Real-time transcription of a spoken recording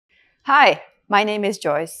Hi, my name is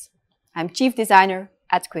Joyce. I'm Chief Designer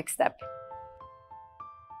at Quickstep.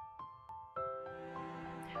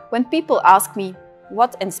 When people ask me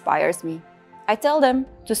what inspires me, I tell them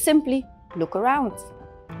to simply look around.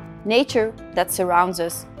 Nature that surrounds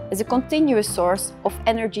us is a continuous source of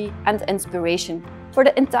energy and inspiration for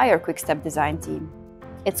the entire Quickstep design team.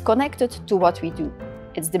 It's connected to what we do.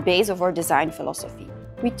 It's the base of our design philosophy.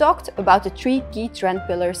 We talked about the 3 key trend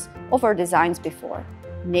pillars of our designs before.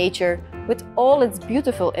 Nature, with all its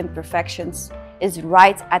beautiful imperfections, is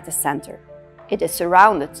right at the center. It is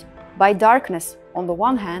surrounded by darkness on the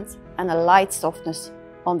one hand and a light softness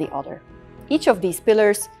on the other. Each of these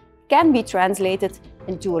pillars can be translated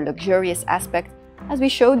into a luxurious aspect, as we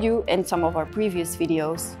showed you in some of our previous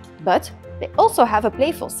videos. But they also have a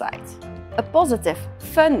playful side, a positive,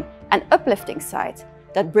 fun and uplifting side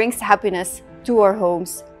that brings happiness to our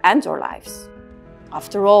homes and our lives.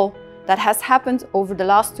 After all, that has happened over the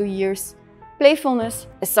last 2 years. Playfulness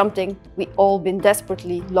is something we all been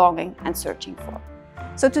desperately longing and searching for.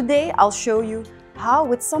 So today I'll show you how,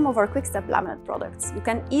 with some of our Quickstep laminate products, you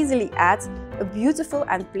can easily add a beautiful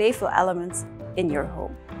and playful element in your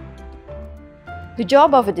home. The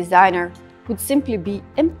job of a designer would simply be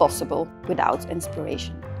impossible without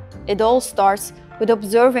inspiration. It all starts with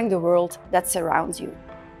observing the world that surrounds you,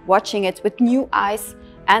 watching it with new eyes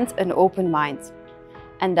and an open mind.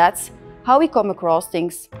 And that's how we come across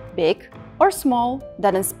things, big or small,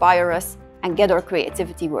 that inspire us and get our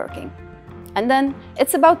creativity working. And then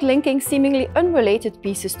it's about linking seemingly unrelated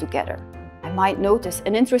pieces together. I might notice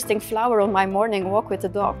an interesting flower on my morning walk with the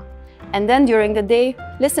dog. And then during the day,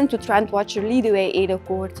 listen to trend watcher Lidewij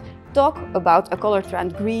Edelkoort talk about a color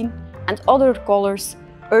trend green and other colors,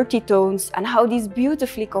 earthy tones, and how these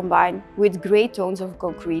beautifully combine with gray tones of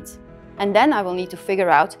concrete. And then I will need to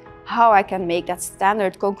figure out how I can make that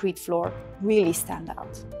standard concrete floor really stand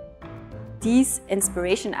out. These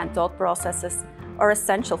inspiration and thought processes are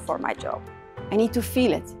essential for my job. I need to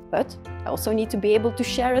feel it, but I also need to be able to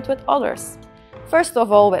share it with others. First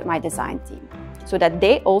of all, with my design team, so that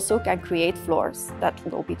they also can create floors that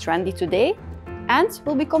will be trendy today and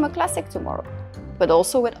will become a classic tomorrow, but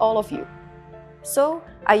also with all of you. So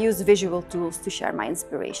I use visual tools to share my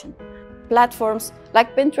inspiration. Platforms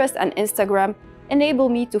like Pinterest and Instagram enable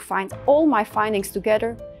me to find all my findings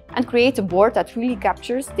together and create a board that really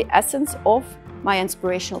captures the essence of my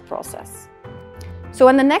inspirational process. So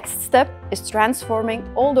the next step is transforming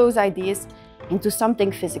all those ideas into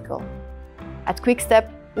something physical. At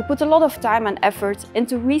Quickstep, we put a lot of time and effort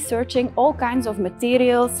into researching all kinds of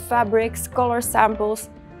materials, fabrics, color samples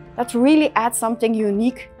that really add something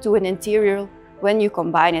unique to an interior when you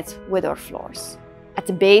combine it with our floors. At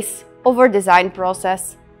the base of our design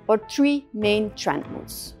process are 3 main trend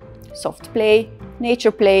moods: soft play,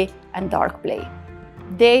 nature play, and dark play.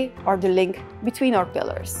 They are the link between our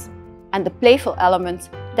pillars and the playful element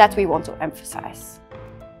that we want to emphasize.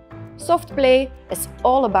 Soft play is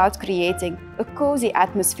all about creating a cozy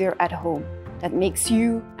atmosphere at home that makes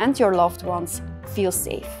you and your loved ones feel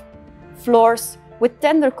safe. Floors with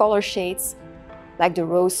tender color shades like the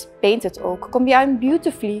rose painted oak combine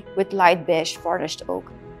beautifully with light beige varnished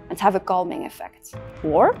oak and have a calming effect.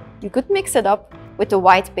 Or you could mix it up with the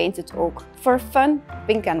white painted oak for a fun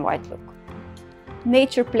pink and white look.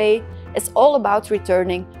 Nature play is all about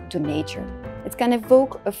returning to nature. It can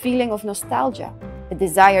evoke a feeling of nostalgia, a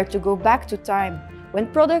desire to go back to time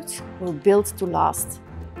when products were built to last,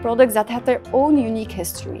 products that had their own unique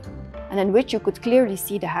history and in which you could clearly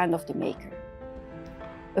see the hand of the maker.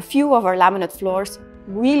 A few of our laminate floors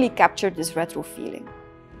really captured this retro feeling.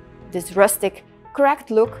 This rustic,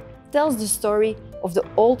 cracked look tells the story of the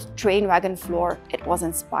old train wagon floor it was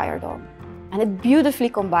inspired on, and it beautifully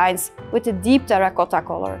combines with the deep terracotta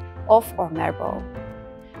color of our marble.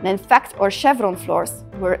 And in fact, our chevron floors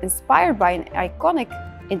were inspired by an iconic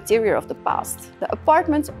interior of the past, the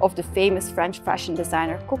apartment of the famous French fashion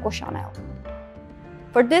designer Coco Chanel.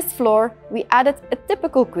 For this floor, we added a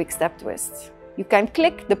typical Quickstep twist. You can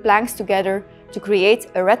click the planks together to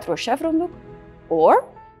create a retro chevron look, or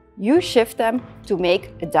you shift them to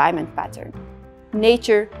make a diamond pattern.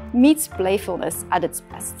 Nature meets playfulness at its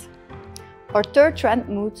best. Our third trend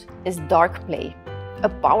mood is dark play, a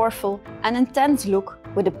powerful and intense look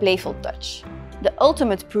with a playful touch. The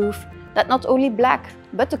ultimate proof that not only black,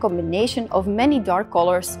 but a combination of many dark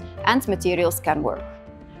colors and materials can work.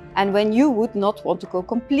 And when you would not want to go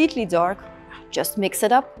completely dark, just mix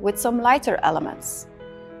it up with some lighter elements.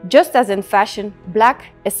 Just as in fashion,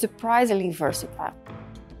 black is surprisingly versatile,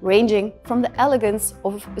 ranging from the elegance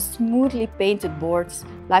of a smoothly painted boards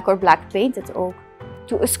like our black painted oak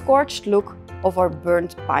to a scorched look of our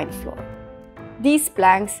burnt pine floor. These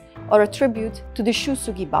planks or a tribute to the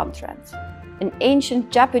Shusugi-ban trend, an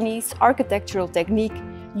ancient Japanese architectural technique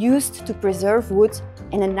used to preserve wood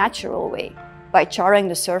in a natural way by charring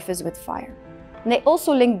the surface with fire. And they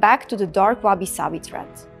also link back to the dark wabi-sabi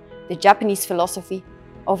trend, the Japanese philosophy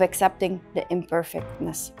of accepting the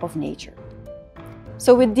imperfectness of nature.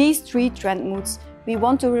 So with these 3 trend moods, we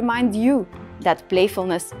want to remind you that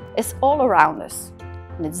playfulness is all around us.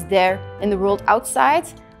 And it's there in the world outside,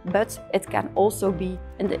 but it can also be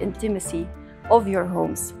in the intimacy of your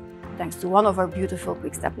homes, thanks to one of our beautiful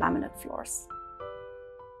quick step laminate floors.